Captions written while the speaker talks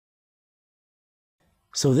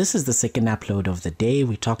So this is the second upload of the day.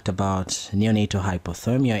 We talked about neonatal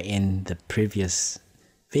hypothermia in the previous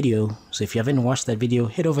video. So if you haven't watched that video,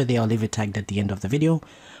 head over there. I'll leave it tagged at the end of the video.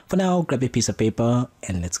 For now, grab a piece of paper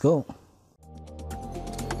and let's go.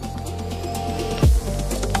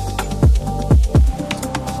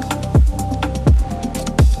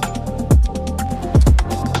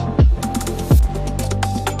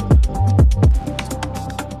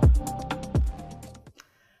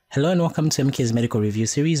 Hello and welcome to MK's Medical Review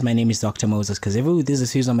Series. My name is Dr. Moses Kazevu. This is a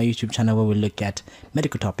series on my YouTube channel where we look at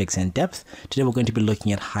medical topics in depth. Today we're going to be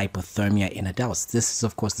looking at hypothermia in adults. This is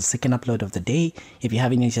of course the second upload of the day. If you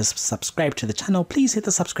haven't yet subscribed to the channel, please hit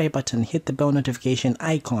the subscribe button, hit the bell notification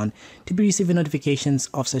icon to be receiving notifications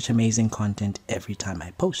of such amazing content every time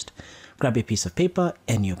I post. Grab a piece of paper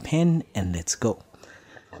and your pen and let's go.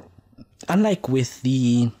 Unlike with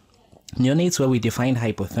the neonates, where we define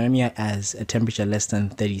hypothermia as a temperature less than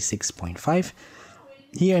 36.5,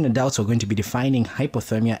 here in adults we're going to be defining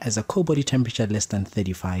hypothermia as a core body temperature less than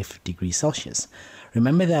 35 degrees Celsius.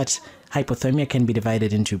 Remember that hypothermia can be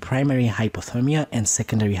divided into primary hypothermia and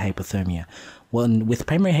secondary hypothermia. With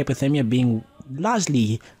primary hypothermia being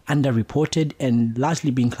largely underreported and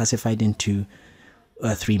largely being classified into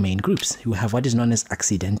three main groups. You have what is known as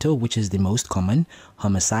accidental, which is the most common,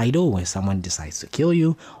 homicidal, where someone decides to kill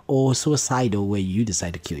you, or suicidal, where you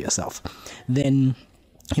decide to kill yourself. Then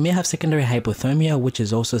you may have secondary hypothermia, which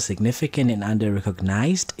is also significant and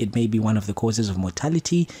under-recognized. It may be one of the causes of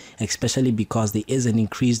mortality, especially because there is an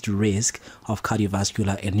increased risk of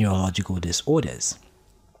cardiovascular and neurological disorders.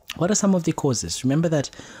 What are some of the causes? Remember that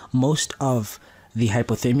most of the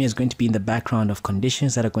hypothermia is going to be in the background of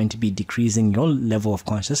conditions that are going to be decreasing your level of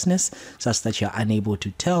consciousness such that you're unable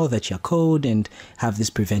to tell that you're cold and have these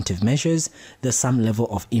preventive measures. There's some level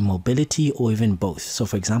of immobility or even both. So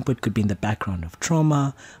for example, it could be in the background of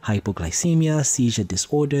trauma, hypoglycemia, seizure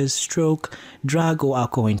disorders, stroke, drug or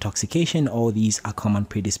alcohol intoxication. All these are common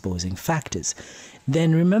predisposing factors.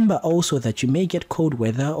 Then remember also that you may get cold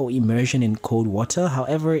weather or immersion in cold water.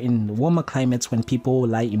 However, in warmer climates, when people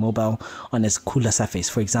lie immobile on a cooler surface,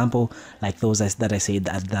 for example, like those that I say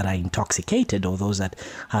that are intoxicated or those that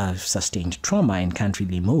have sustained trauma and can't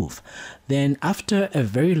really move. Then after a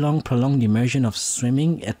very long prolonged immersion of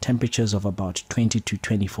swimming at temperatures of about 20 to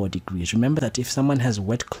 24 degrees, remember that if someone has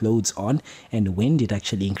wet clothes on and wind, it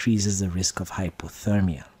actually increases the risk of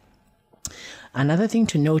hypothermia. Another thing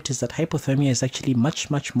to note is that hypothermia is actually much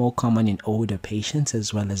more common in older patients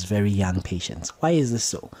as well as very young patients. Why is this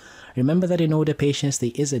so? Remember that in older patients,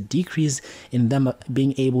 there is a decrease in them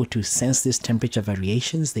being able to sense these temperature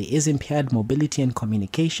variations. There is impaired mobility and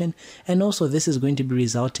communication. And also this is going to be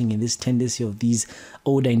resulting in this tendency of these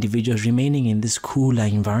older individuals remaining in this cooler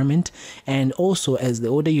environment. And also as the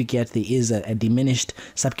older you get, there is a diminished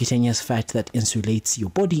subcutaneous fat that insulates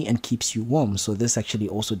your body and keeps you warm. So this actually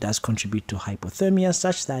also does contribute to hypothermia,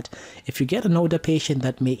 such that if you get an older patient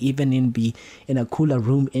that may even be in a cooler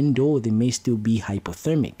room indoor, they may still be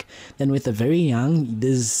hypothermic. Then with the very young,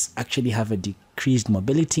 these actually have a decreased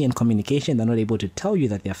mobility and communication. They're not able to tell you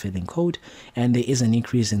that they're feeling cold, and there is an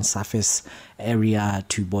increase in surface area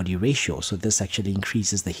to body ratio. So this actually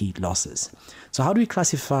increases the heat losses. So how do we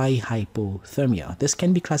classify hypothermia? This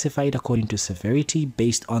can be classified according to severity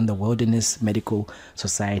based on the Wilderness Medical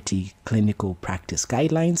Society clinical practice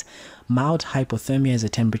guidelines. Mild hypothermia is a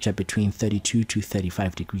temperature between 32 to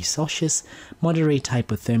 35 degrees Celsius. Moderate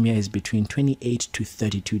hypothermia is between 28 to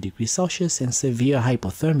 32 degrees Celsius. And severe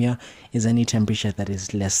hypothermia is any temperature that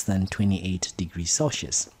is less than 28 degrees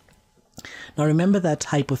Celsius. Now remember that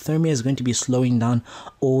hypothermia is going to be slowing down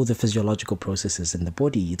all the physiological processes in the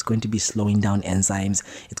body. It's going to be slowing down enzymes.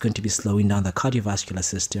 It's going to be slowing down the cardiovascular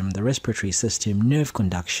system, the respiratory system, nerve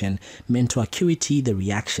conduction, mental acuity, the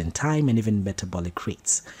reaction time, and even metabolic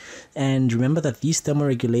rates. And remember that these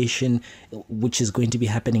thermoregulation, which is going to be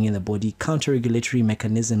happening in the body, counter-regulatory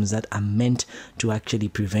mechanisms that are meant to actually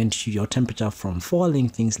prevent your temperature from falling,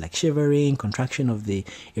 things like shivering, contraction of the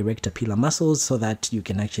erector pili muscles, so that you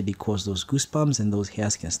can actually cause those goosebumps and those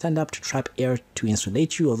hairs can stand up to trap air to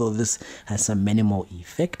insulate you. Although this has some minimal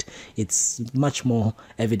effect, it's much more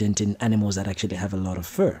evident in animals that actually have a lot of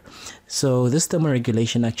fur. So this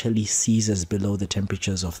thermoregulation actually seizes below the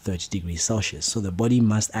temperatures of 30 degrees Celsius. So the body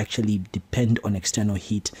must actually depend on external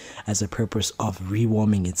heat as a purpose of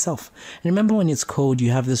rewarming itself. And remember, when it's cold,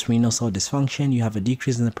 you have this renal cell dysfunction, you have a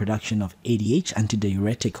decrease in the production of ADH,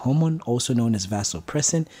 antidiuretic hormone, also known as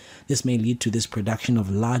vasopressin. This may lead to this production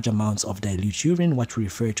of large amounts of dilute urine, what we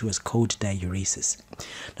refer to as cold diuresis.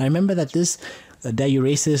 Now remember that this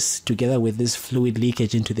Diuresis together with this fluid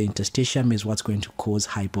leakage into the interstitium is what's going to cause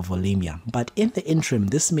hypovolemia. But in the interim,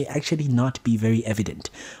 this may actually not be very evident.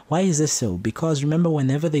 Why is this so? Because remember,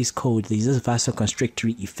 whenever there's code, there's this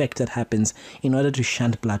vasoconstrictory effect that happens in order to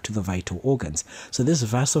shunt blood to the vital organs. So this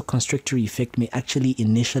vasoconstrictory effect may actually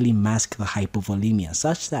initially mask the hypovolemia,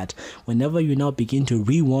 such that whenever you now begin to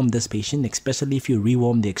rewarm this patient, especially if you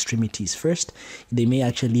rewarm the extremities first, they may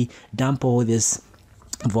actually dump all this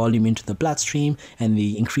volume into the bloodstream, and they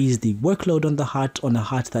increase the workload on the heart, on a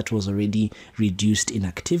heart that was already reduced in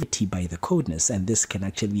activity by the coldness, and this can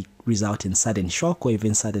actually result in sudden shock or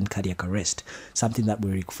even sudden cardiac arrest, something that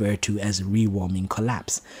we refer to as rewarming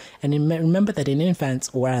collapse. And remember that in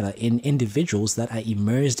infants, or rather in individuals that are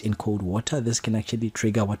immersed in cold water, this can actually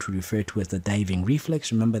trigger what we refer to as the diving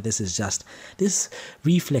reflex. Remember, this is just this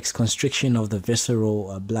reflex constriction of the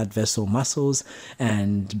visceral blood vessel muscles,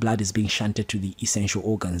 and blood is being shunted to the essential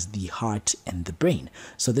organs, the heart and the brain.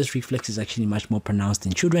 So this reflex is actually much more pronounced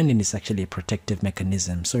in children, and it's actually a protective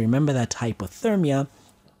mechanism. So remember that hypothermia,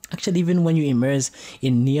 actually, even when you immerse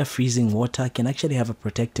in near freezing water, can actually have a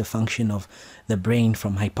protective function of the brain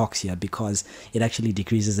from hypoxia, because it actually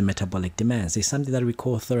decreases the metabolic demands. There's something that we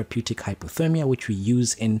call therapeutic hypothermia, which we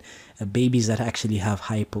use in babies that actually have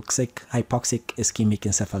hypoxic ischemic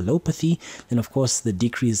encephalopathy. And of course, the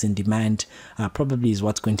decrease in demand probably is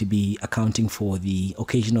what's going to be accounting for the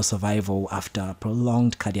occasional survival after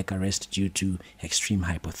prolonged cardiac arrest due to extreme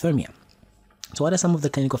hypothermia. So what are some of the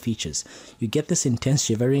clinical features? You get this intense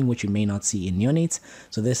shivering, which you may not see in neonates.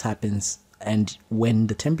 So this happens, and when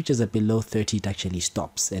the temperatures are below 30, it actually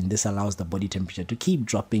stops, and this allows the body temperature to keep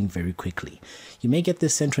dropping very quickly. You may get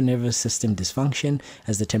this central nervous system dysfunction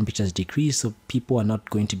as the temperatures decrease, so people are not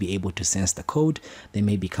going to be able to sense the cold. They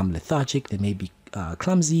may become lethargic, they may be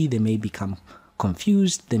clumsy, they may become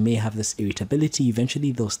confused, they may have this irritability.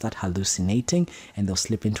 Eventually they'll start hallucinating and they'll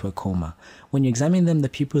slip into a coma. When you examine them, the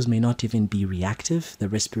pupils may not even be reactive, the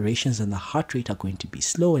respirations and the heart rate are going to be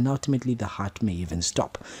slow, and ultimately the heart may even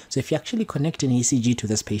stop. So if you actually connect an ECG to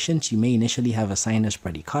this patient, you may initially have a sinus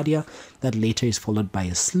bradycardia that later is followed by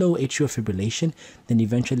a slow atrial fibrillation. Then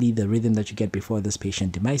eventually the rhythm that you get before this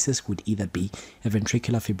patient demises would either be a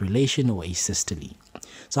ventricular fibrillation or asystole.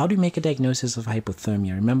 So how do you make a diagnosis of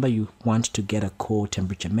hypothermia? Remember, you want to get a core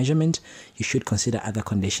temperature measurement. You should consider other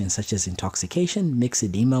conditions such as intoxication, mixed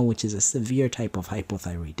edema, which is a severe type of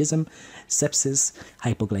hypothyroidism, sepsis,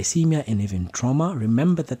 hypoglycemia, and even trauma.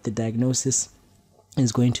 Remember that the diagnosis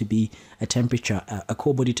is going to be a temperature, a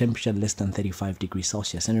core body temperature less than 35 degrees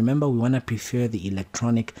Celsius. And remember, we want to prefer the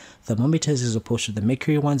electronic thermometers as opposed to the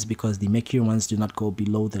mercury ones, because the mercury ones do not go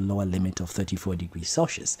below the lower limit of 34 degrees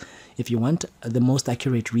Celsius. If you want the most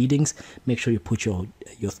accurate readings, make sure you put your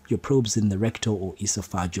probes in the rectal or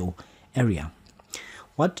esophageal area.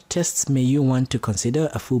 What tests may you want to consider?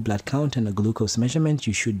 A full blood count and a glucose measurement.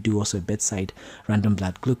 You should do also a bedside random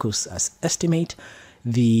blood glucose estimate.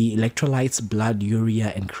 The electrolytes, blood,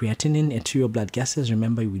 urea, and creatinine, arterial blood gases.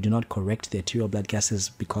 Remember, we do not correct the arterial blood gases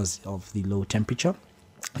because of the low temperature.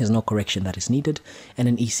 There's no correction that is needed. And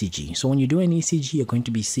an ECG. So when you do an ECG, you're going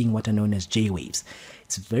to be seeing what are known as J waves.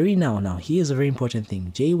 It's very now here's a very important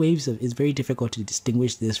thing. J waves is very difficult to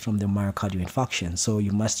distinguish this from the myocardial infarction. So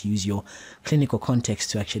you must use your clinical context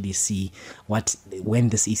to actually see when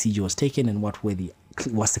this ECG was taken and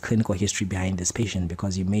what's the clinical history behind this patient,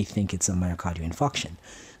 because you may think it's a myocardial infarction.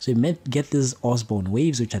 So you may get these Osborne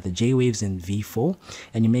waves, which are the J waves in V4,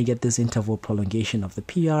 and you may get this interval prolongation of the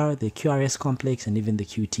PR, the QRS complex, and even the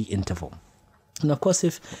QT interval. And of course,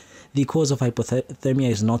 if the cause of hypothermia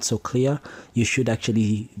is not so clear, you should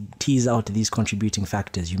actually tease out these contributing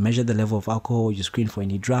factors. You measure the level of alcohol, you screen for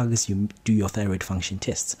any drugs, you do your thyroid function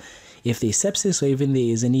tests. If there's sepsis or even there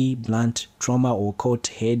is any blunt trauma or caught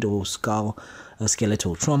head or skull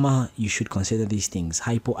skeletal trauma, you should consider these things.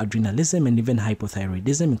 Hypoadrenalism and even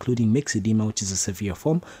hypothyroidism, including mixed edema, which is a severe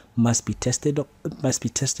form, must be tested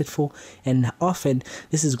for. And often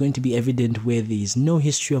this is going to be evident where there is no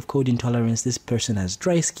history of cold intolerance. This person has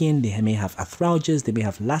dry skin, they may have arthralgias, they may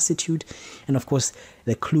have lassitude, and of course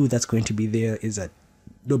the clue that's going to be there is that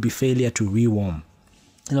there'll be failure to rewarm.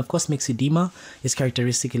 And of course, mixed edema is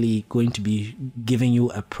characteristically going to be giving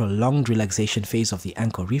you a prolonged relaxation phase of the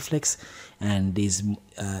ankle reflex, and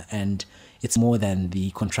it's more than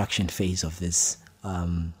the contraction phase of this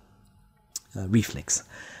reflex.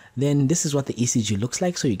 Then this is what the ECG looks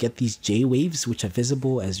like. So you get these J waves, which are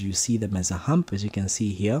visible as you see them as a hump, as you can see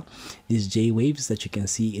here. These J waves that you can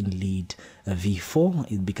see in lead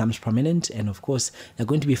V4, it becomes prominent, and of course they're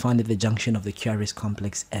going to be found at the junction of the QRS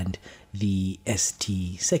complex and the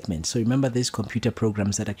ST segment. So remember, these computer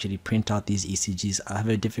programs that actually print out these ECGs have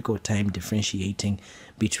a difficult time differentiating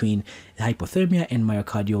between hypothermia and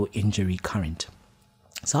myocardial injury current.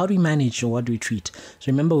 So how do we manage, or what do we treat?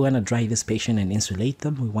 So remember, we want to dry this patient and insulate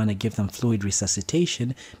them. We want to give them fluid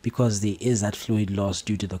resuscitation because there is that fluid loss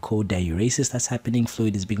due to the cold diuresis that's happening.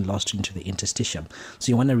 Fluid is being lost into the interstitium.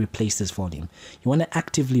 So you want to replace this volume. You want to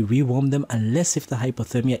actively rewarm them unless if the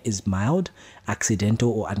hypothermia is mild,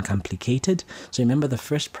 accidental, or uncomplicated. So remember, the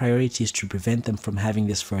first priority is to prevent them from having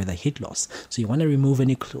this further heat loss. So you want to remove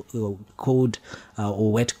any cold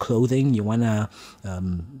or wet clothing. You want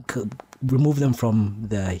to remove them from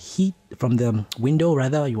the heat, from the window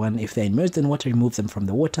rather. You want, if they're immersed in water, remove them from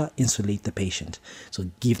the water, insulate the patient.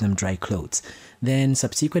 So give them dry clothes. Then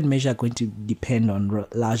subsequent measures are going to depend on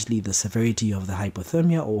largely the severity of the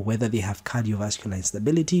hypothermia, or whether they have cardiovascular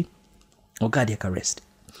instability or cardiac arrest,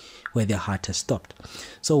 where their heart has stopped.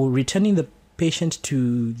 So returning the patient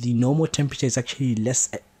to the normal temperature is actually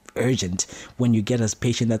less urgent when you get a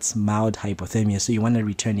patient that's mild hypothermia. So you want to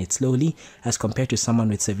return it slowly as compared to someone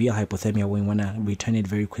with severe hypothermia, where you want to return it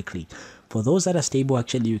very quickly. For those that are stable,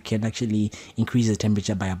 actually you can actually increase the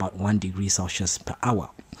temperature by about 1 degree Celsius per hour.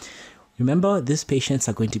 Remember, these patients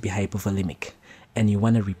are going to be hypovolemic, and you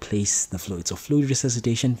want to replace the fluid. So fluid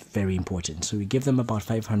resuscitation, very important. So we give them about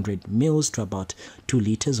 500 mils to about 2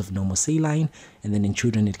 liters of normal saline, and then in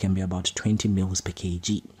children it can be about 20 mils per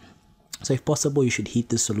kg. So if possible, you should heat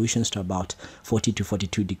the solutions to about 40 to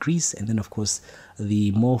 42 degrees. And then of course,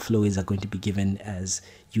 the more fluids are going to be given as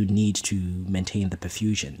you need to maintain the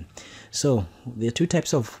perfusion. So there are two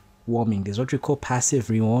types of warming. There's what we call passive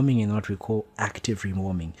rewarming and what we call active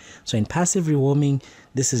rewarming. So in passive rewarming,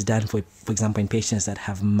 this is done for example, in patients that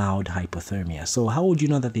have mild hypothermia. So how would you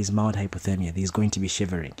know that there's mild hypothermia? There's going to be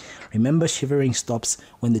shivering. Remember, shivering stops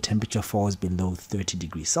when the temperature falls below 30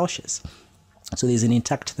 degrees Celsius. So there's an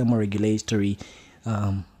intact thermoregulatory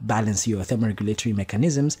balance your thermoregulatory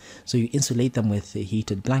mechanisms. So you insulate them with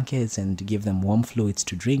heated blankets and give them warm fluids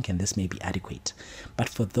to drink, and this may be adequate. But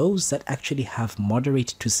for those that actually have moderate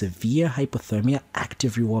to severe hypothermia,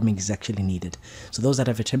 active rewarming is actually needed. So those that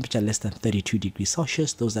have a temperature less than 32 degrees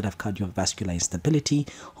Celsius, those that have cardiovascular instability,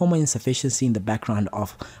 hormone insufficiency in the background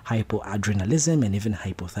of hypoadrenalism and even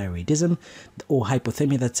hypothyroidism, or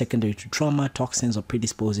hypothermia that's secondary to trauma, toxins, or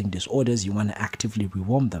predisposing disorders, you want to actively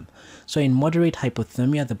rewarm them. So in moderate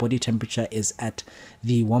hypothermia, the body temperature is at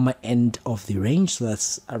the warmer end of the range, so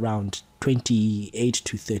that's around 28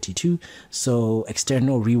 to 32. So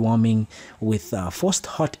external rewarming with forced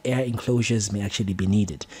hot air enclosures may actually be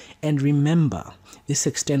needed. And remember, this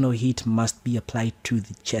external heat must be applied to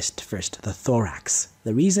the chest first, the thorax.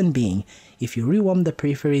 The reason being, if you rewarm the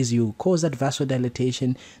peripheries, you cause that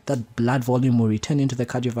vasodilatation, that blood volume will return into the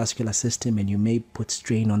cardiovascular system, and you may put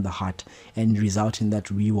strain on the heart and result in that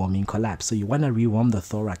rewarming collapse. So you want to rewarm the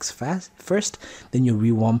thorax first, then you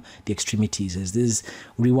rewarm the extremities, as this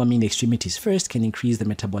rewarming the extremities first can increase the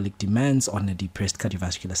metabolic demands on a depressed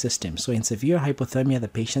cardiovascular system. So in severe hypothermia, the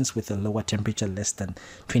patients with a lower temperature less than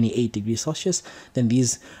 28 degrees Celsius, then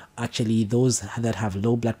these actually, those that have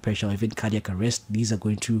low blood pressure or even cardiac arrest, these are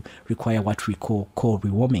going to require what we call core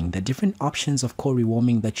rewarming. The different options of core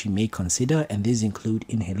rewarming that you may consider, and these include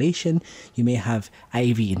inhalation, you may have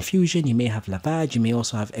IV infusion, you may have lavage, you may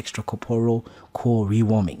also have extracorporeal core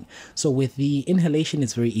rewarming. So with the inhalation,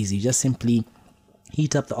 it's very easy. Just simply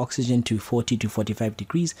heat up the oxygen to 40 to 45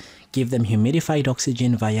 degrees, give them humidified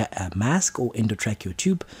oxygen via a mask or endotracheal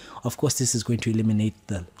tube. Of course, this is going to eliminate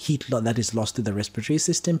the heat that is lost to the respiratory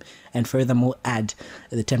system, and furthermore add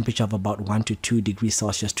the temperature of about 1 to 2 degrees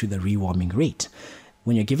Celsius to the rewarming rate.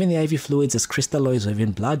 When you're giving the IV fluids as crystalloids or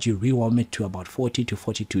even blood, you rewarm it to about 40 to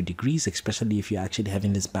 42 degrees, especially if you're actually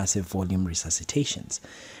having this massive volume resuscitations.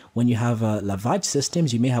 When you have lavage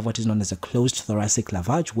systems, you may have what is known as a closed thoracic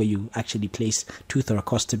lavage, where you actually place 2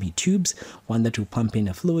 thoracostomy tubes, one that will pump in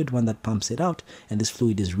a fluid, one that pumps it out, and this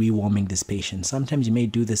fluid is rewarming this patient. Sometimes you may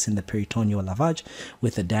do this in the peritoneal lavage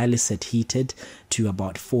with a dialysis set heated to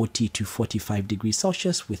about 40 to 45 degrees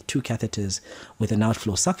Celsius with 2 catheters with an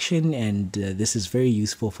outflow suction, and this is very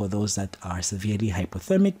useful for those that are severely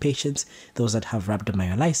hypothermic patients, those that have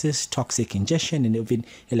rhabdomyolysis, toxic ingestion, and even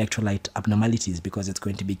electrolyte abnormalities, because it's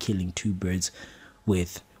going to be killing 2 birds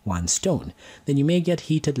with 1 stone. Then you may get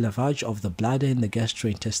heated lavage of the bladder in the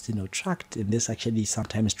gastrointestinal tract, and this actually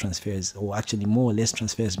sometimes transfers, or actually more or less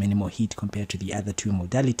transfers minimal heat compared to the other 2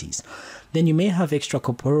 modalities. Then you may have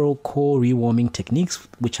extracorporeal core rewarming techniques,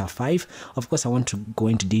 which are 5. Of course, I want to go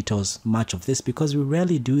into details much of this because we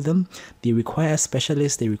rarely do them. They require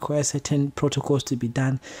specialists, they require certain protocols to be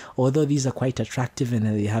done. Although these are quite attractive and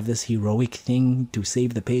they have this heroic thing to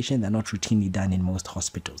save the patient, they're not routinely done in most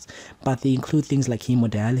hospitals. But they include things like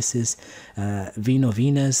hemodialysis,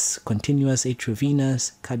 veno-venous, continuous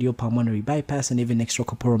atriovenous, cardiopulmonary bypass, and even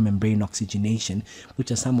extracorporeal membrane oxygenation,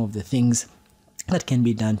 which are some of the things that can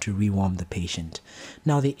be done to rewarm the patient.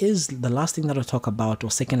 Now, there is the last thing that I'll talk about, or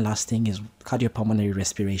second last thing, is cardiopulmonary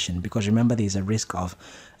respiration, because remember there's a risk of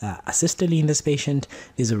asystole in this patient,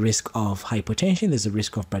 there's a risk of hypotension, there's a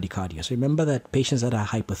risk of bradycardia. So remember that patients that are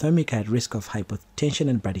hypothermic are at risk of hypotension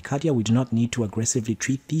and bradycardia. We do not need to aggressively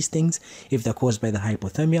treat these things if they're caused by the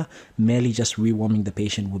hypothermia. Merely just rewarming the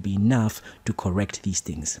patient will be enough to correct these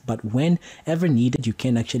things. But whenever needed, you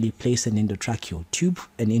can actually place an endotracheal tube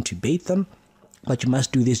and intubate them. But you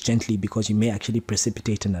must do this gently because you may actually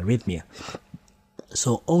precipitate an arrhythmia.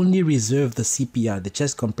 So only reserve the CPR, the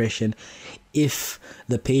chest compression, if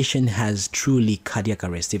the patient has truly cardiac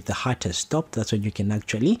arrest. If the heart has stopped, that's when you can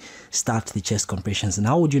actually start the chest compressions. And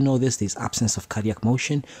how would you know this? There's absence of cardiac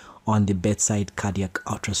motion on the bedside cardiac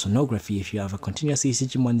ultrasonography. If you have a continuous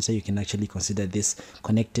ECG monitor, you can actually consider this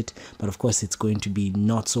connected. But of course, it's going to be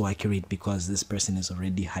not so accurate because this person is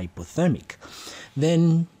already hypothermic.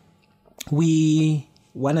 Then we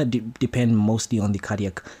want to depend mostly on the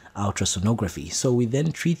cardiac ultrasonography. So we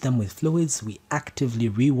then treat them with fluids, we actively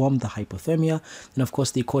rewarm the hypothermia, and of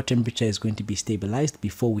course the core temperature is going to be stabilized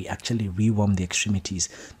before we actually rewarm the extremities.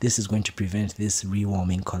 This is going to prevent this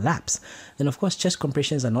rewarming collapse. Then of course chest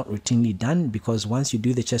compressions are not routinely done, because once you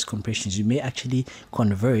do the chest compressions, you may actually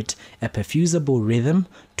convert a perfusable rhythm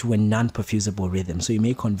to a non-perfusable rhythm. So you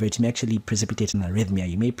may actually precipitate an arrhythmia,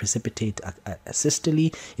 you may precipitate a systole,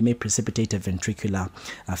 you may precipitate a ventricular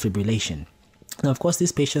fibrillation. Now, of course,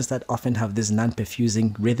 these patients that often have these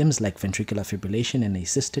non-perfusing rhythms like ventricular fibrillation and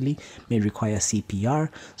asystole may require CPR.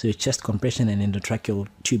 So your chest compression and endotracheal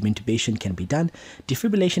tube intubation can be done.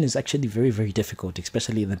 Defibrillation is actually very, very difficult,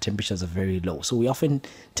 especially when the temperatures are very low. So we often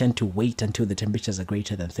tend to wait until the temperatures are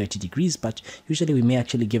greater than 30 degrees, but usually we may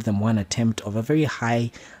actually give them one attempt of a very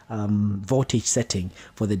high voltage setting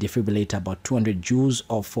for the defibrillator, about 200 joules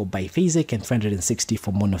for biphasic and 360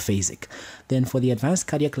 for monophasic. Then for the advanced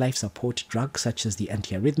cardiac life support drugs such as the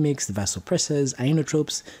antiarrhythmics, the vasopressors,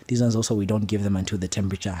 inotropes, these ones also we don't give them until the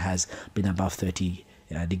temperature has been above 30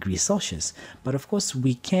 degrees Celsius. But of course,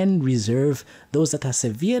 we can reserve those that are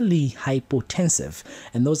severely hypotensive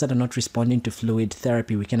and those that are not responding to fluid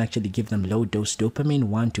therapy. We can actually give them low dose dopamine,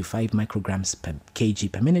 1 to 5 micrograms per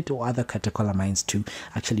kg per minute, or other catecholamines to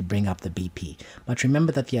actually bring up the BP. But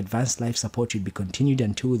remember that the advanced life support should be continued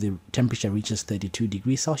until the temperature reaches 32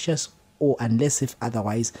 degrees Celsius, or unless if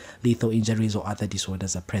otherwise lethal injuries or other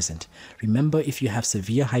disorders are present. Remember, if you have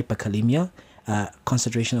severe hyperkalemia,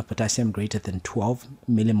 concentration of potassium greater than 12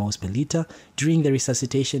 millimoles per liter during the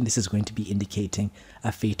resuscitation, this is going to be indicating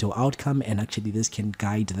a fatal outcome, and actually this can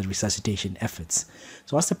guide the resuscitation efforts.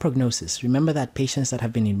 So what's the prognosis? Remember that patients that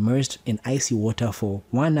have been immersed in icy water for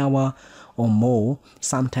 1 hour or more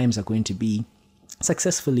sometimes are going to be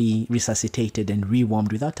successfully resuscitated and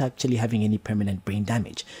rewarmed without actually having any permanent brain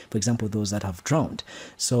damage. For example, those that have drowned.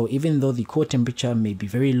 So even though the core temperature may be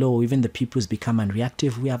very low, even the pupils become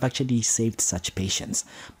unreactive, we have actually saved such patients.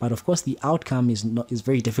 But of course, the outcome is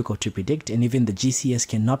very difficult to predict, and even the GCS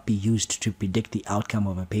cannot be used to predict the outcome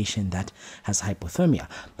of a patient that has hypothermia.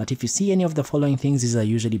 But if you see any of the following things, these are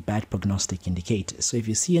usually bad prognostic indicators. So if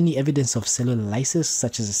you see any evidence of cellular lysis,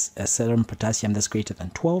 such as a serum potassium that's greater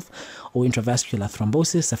than 12, or intravascular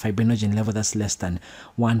thrombosis, a fibrinogen level that's less than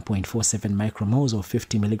 1.47 micromoles or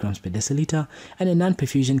 50 milligrams per deciliter, and a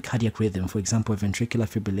non-perfusion cardiac rhythm, for example, ventricular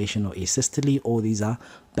fibrillation or asystole, all these are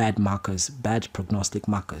bad markers, bad prognostic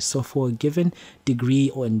markers. So for a given degree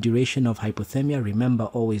or duration of hypothermia, remember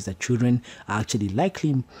always that children are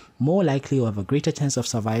actually more likely or have a greater chance of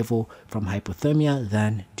survival from hypothermia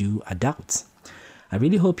than do adults. I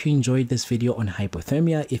really hope you enjoyed this video on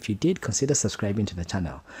hypothermia. If you did, consider subscribing to the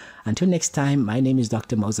channel. Until next time, my name is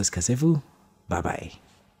Dr. Moses Kazevu. Bye-bye.